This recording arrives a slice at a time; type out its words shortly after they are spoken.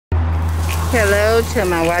Hello to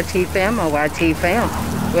my YT fam,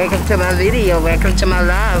 Welcome to my video, welcome to my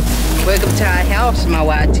live. Welcome to our house, my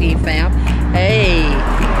YT fam. Hey,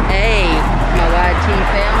 my YT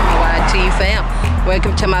fam,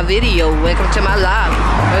 Welcome to my video, welcome to my live.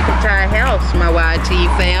 Welcome to our house, my YT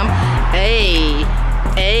fam. Hey,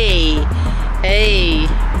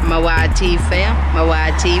 my YT fam,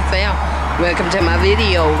 Welcome to my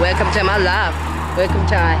video, welcome to my live. Welcome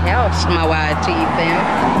to our house, my YT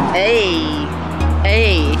fam. Hey.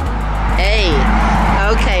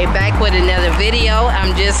 Okay, back with another video.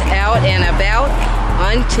 I'm just out and about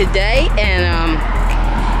on today, and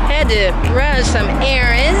had to run some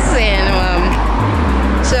errands, and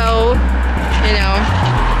so you know,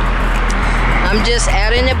 I'm just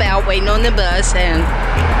out and about waiting on the bus, and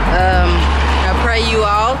I pray you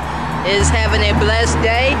all is having a blessed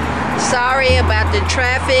day. Sorry about the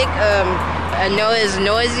traffic. I know it's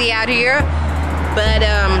noisy out here, but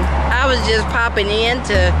I was just popping in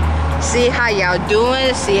to see how y'all doing,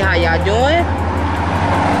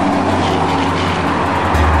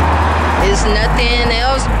 It's nothing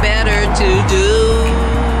else better to do.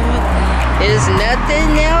 It's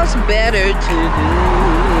nothing else better to do.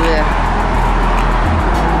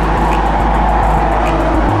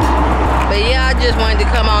 But yeah, I just wanted to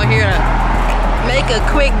come on here to make a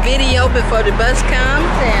quick video before the bus comes,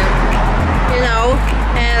 and you know,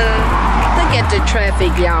 and look at the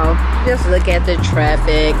traffic, y'all. Just look at the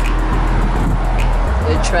traffic.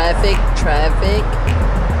 The traffic.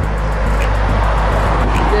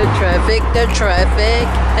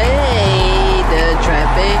 Hey, the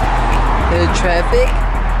traffic.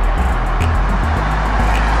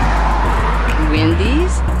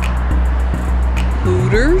 Wendy's,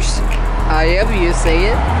 Hooters, however you say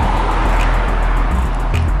it.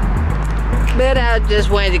 But I just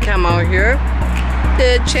wanted to come on here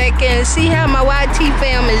to check and see how my YT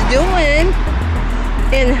fam is doing.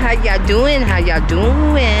 And how y'all doing?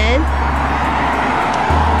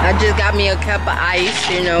 I just got me a cup of ice,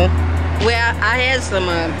 you know. Well, I had some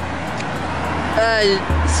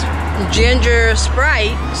ginger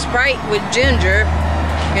Sprite with ginger,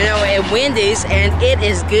 you know, at Wendy's, and it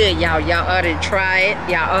is good, y'all. Y'all ought to try it.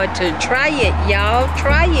 Y'all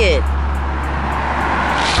try it.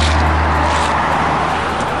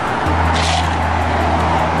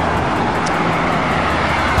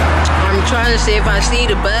 I'm trying to see if I see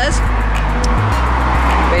the bus,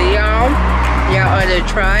 but y'all ought to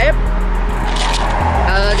try it.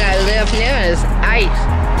 All I got left now is ice.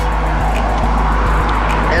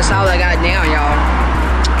 That's all I got now, y'all.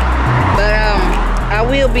 But I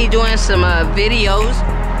will be doing some videos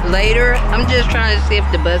later. I'm just trying to see if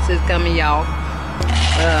the bus is coming, y'all.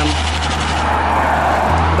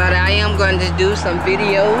 But I am going to do some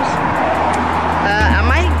videos. I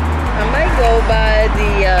might go by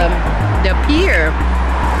the pier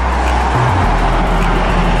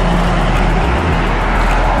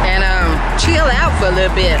and chill out for a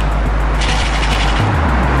little bit.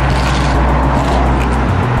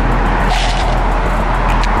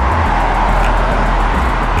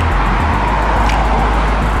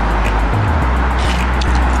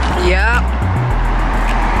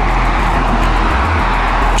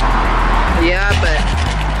 Yeah, but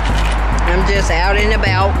I'm just out and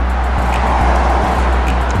about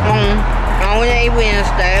on a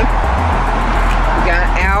Wednesday.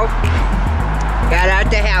 Got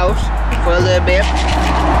out the house for a little bit.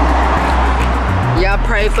 Y'all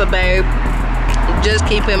pray for babe. Just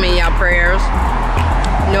keep him in y'all prayers.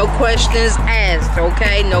 No questions asked,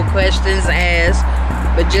 okay? No questions asked.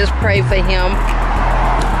 But just pray for him.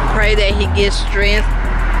 Pray that he gets strength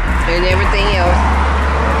and everything else.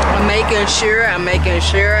 I'm making sure.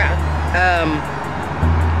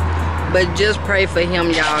 But just pray for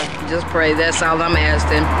him, y'all. Just pray. That's all I'm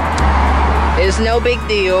asking. It's no big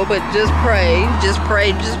deal, but just pray.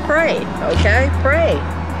 Okay? Pray.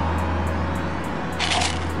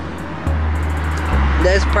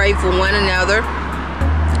 Let's pray for one another.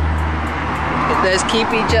 Let's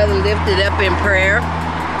keep each other lifted up in prayer.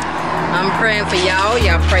 I'm praying for y'all.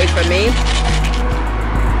 Y'all pray for me.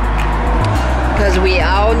 Because we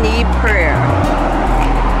all need prayer.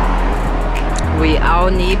 We all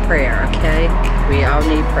need prayer, okay? We all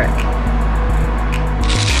need prayer.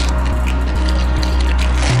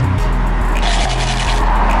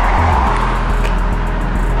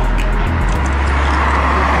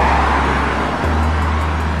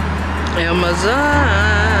 Amazon.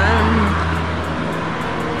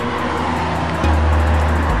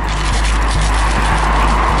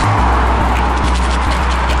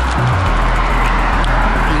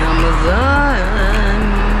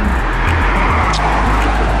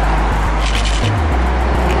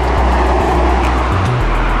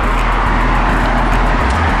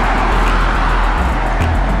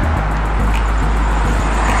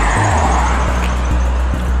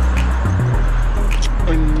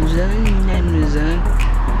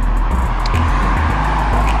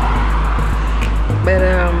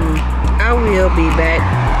 I'll be back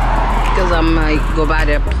because I might go by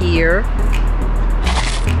the pier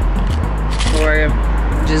or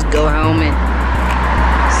just go home and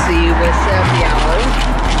see what's up, y'all.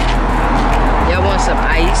 Y'all want some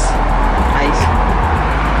ice? Ice.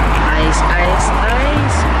 Ice, ice,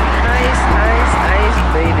 ice. Ice, ice, ice,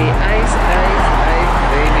 baby. Ice, ice, ice,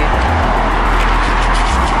 baby.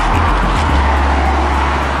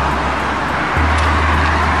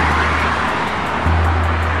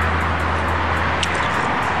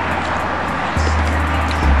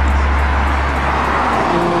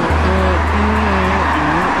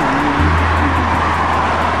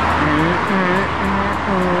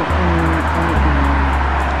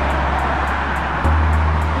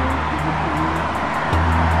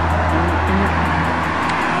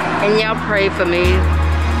 And y'all pray for me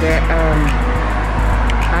that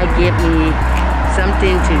I get me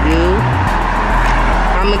something to do.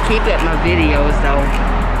 I'm gonna keep at my videos though.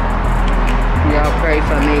 Y'all pray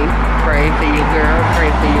for me. Pray for your girl.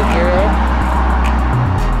 Pray for your girl.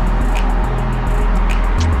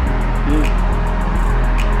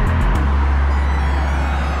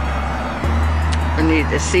 I need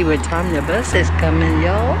to see what time the bus is coming,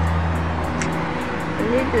 y'all. I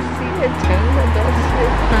need to see what time the bus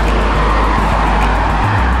is coming.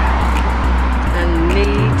 I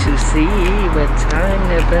need to see what time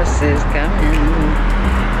the bus is coming.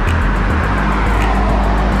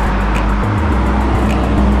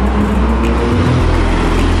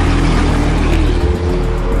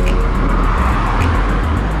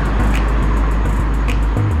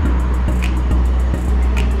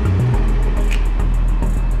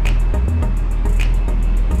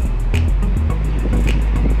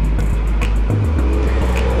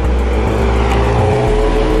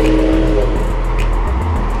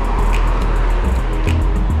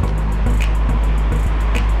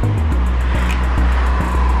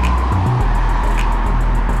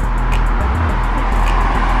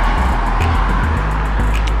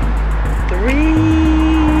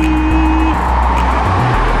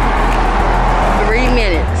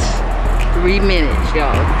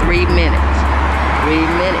 Y'all, 3 minutes. 3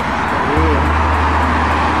 minutes. Ooh.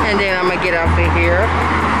 And then I'm gonna get off of here.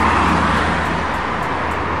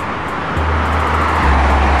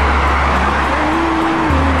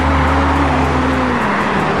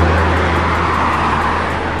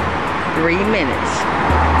 Minutes.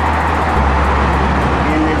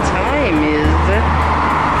 And the time is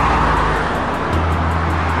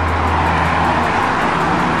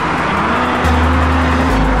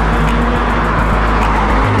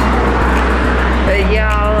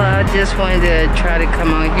y'all, I just wanted to try to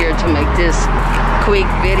come on here to make this quick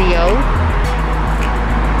video.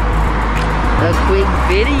 A quick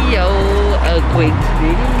video.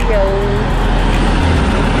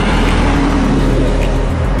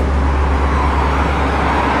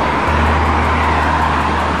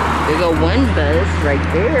 There go one bus right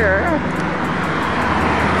there.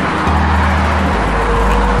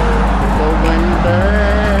 There go one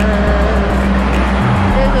bus.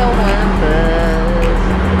 There go one bus.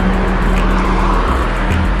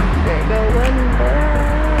 There go one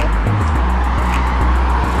bus.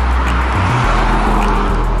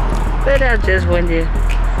 But I just wondered,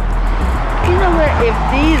 you know what? If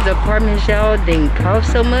these apartments, y'all, didn't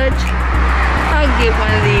cost so much, I'll get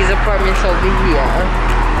one of these apartments over here.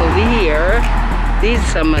 Over here, these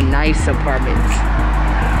are some nice apartments.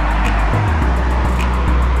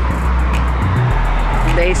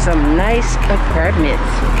 They some nice apartments.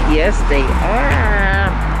 Yes, they are.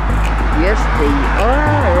 Yes, they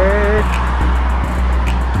are.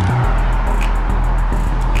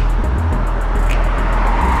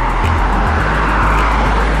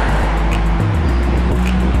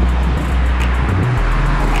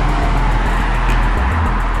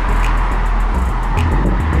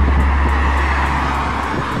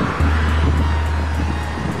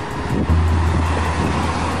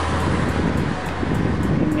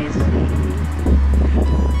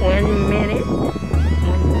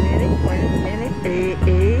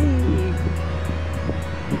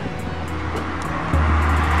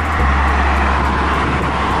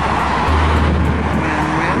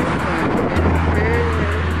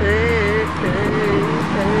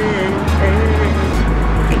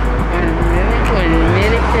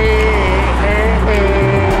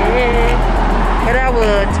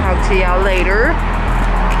 To y'all later.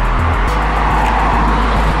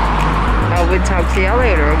 I will talk to y'all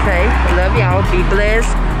later, okay? I love y'all. Be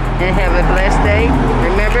blessed and have a blessed day.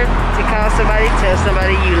 Remember to call somebody, tell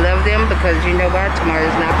somebody you love them, because you know what? Tomorrow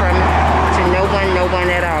is not promised to no one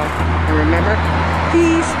at all. And remember,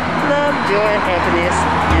 peace, love, joy, happiness,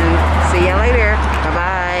 and see y'all later.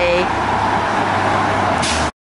 Bye-bye.